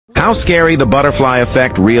How scary the butterfly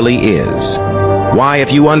effect really is. Why,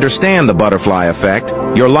 if you understand the butterfly effect,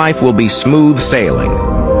 your life will be smooth sailing.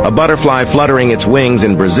 A butterfly fluttering its wings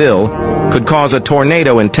in Brazil could cause a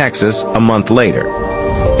tornado in Texas a month later.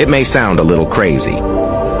 It may sound a little crazy,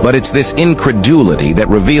 but it's this incredulity that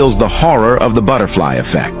reveals the horror of the butterfly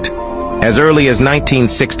effect. As early as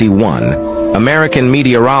 1961, American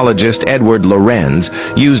meteorologist Edward Lorenz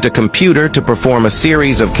used a computer to perform a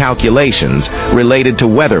series of calculations related to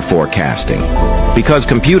weather forecasting. Because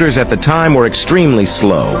computers at the time were extremely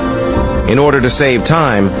slow, in order to save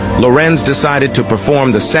time, Lorenz decided to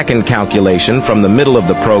perform the second calculation from the middle of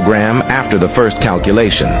the program after the first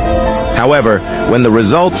calculation. However, when the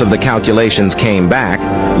results of the calculations came back,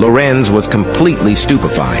 Lorenz was completely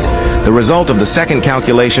stupefied. The result of the second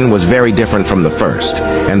calculation was very different from the first,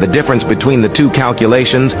 and the difference between the two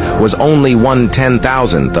calculations was only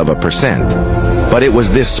 1/10,000%. But it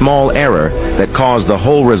was this small error that caused the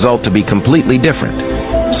whole result to be completely different.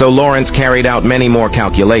 So Lorenz carried out many more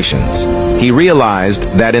calculations. He realized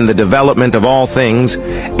that in the development of all things,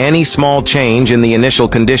 any small change in the initial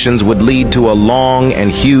conditions would lead to a long and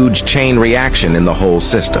huge chain reaction in the whole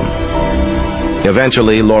system.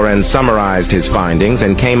 Eventually, Lorenz summarized his findings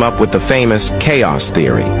and came up with the famous chaos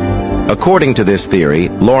theory. According to this theory,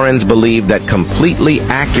 Lorenz believed that completely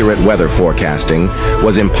accurate weather forecasting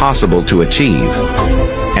was impossible to achieve.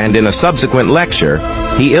 And in a subsequent lecture,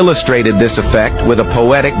 he illustrated this effect with a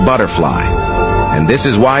poetic butterfly. And this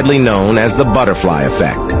is widely known as the butterfly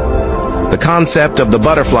effect. The concept of the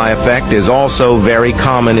butterfly effect is also very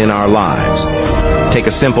common in our lives. Take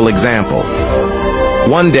a simple example.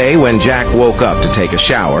 One day when Jack woke up to take a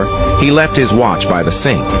shower, he left his watch by the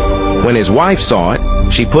sink. When his wife saw it,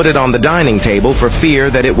 she put it on the dining table for fear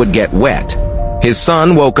that it would get wet. His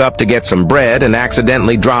son woke up to get some bread and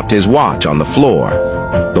accidentally dropped his watch on the floor.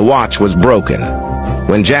 The watch was broken.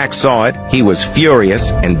 When Jack saw it, he was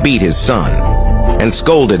furious and beat his son and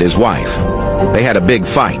scolded his wife. They had a big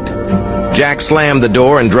fight. Jack slammed the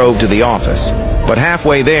door and drove to the office, but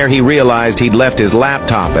halfway there he realized he'd left his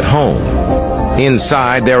laptop at home.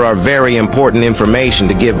 Inside, there are very important information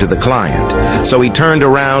to give to the client, so he turned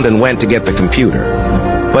around and went to get the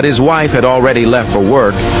computer. But his wife had already left for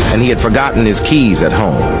work, and he had forgotten his keys at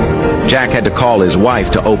home. Jack had to call his wife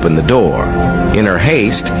to open the door. In her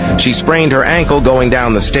haste, she sprained her ankle going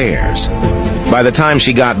down the stairs. By the time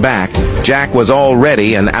she got back, Jack was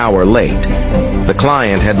already an hour late. The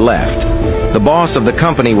client had left. The boss of the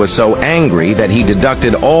company was so angry that he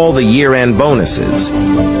deducted all the year-end bonuses.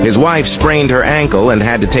 His wife sprained her ankle and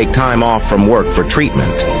had to take time off from work for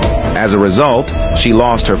treatment. As a result, she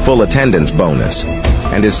lost her full attendance bonus,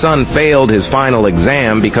 and his son failed his final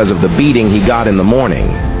exam because of the beating he got in the morning.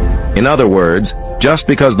 In other words, just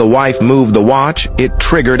because the wife moved the watch, it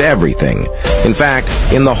triggered everything. In fact,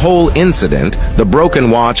 in the whole incident, the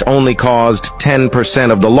broken watch only caused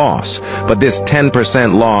 10% of the loss, but this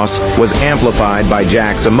 10% loss was amplified by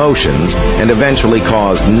Jack's emotions and eventually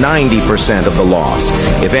caused 90% of the loss.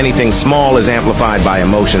 If anything small is amplified by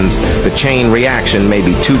emotions, the chain reaction may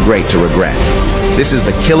be too great to regret. This is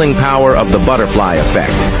the killing power of the butterfly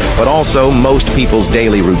effect, but also most people's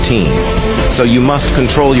daily routine. So you must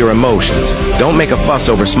control your emotions. Don't make a fuss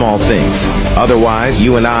over small things. Otherwise,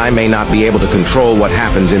 you and I may not be able to control what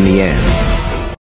happens in the end.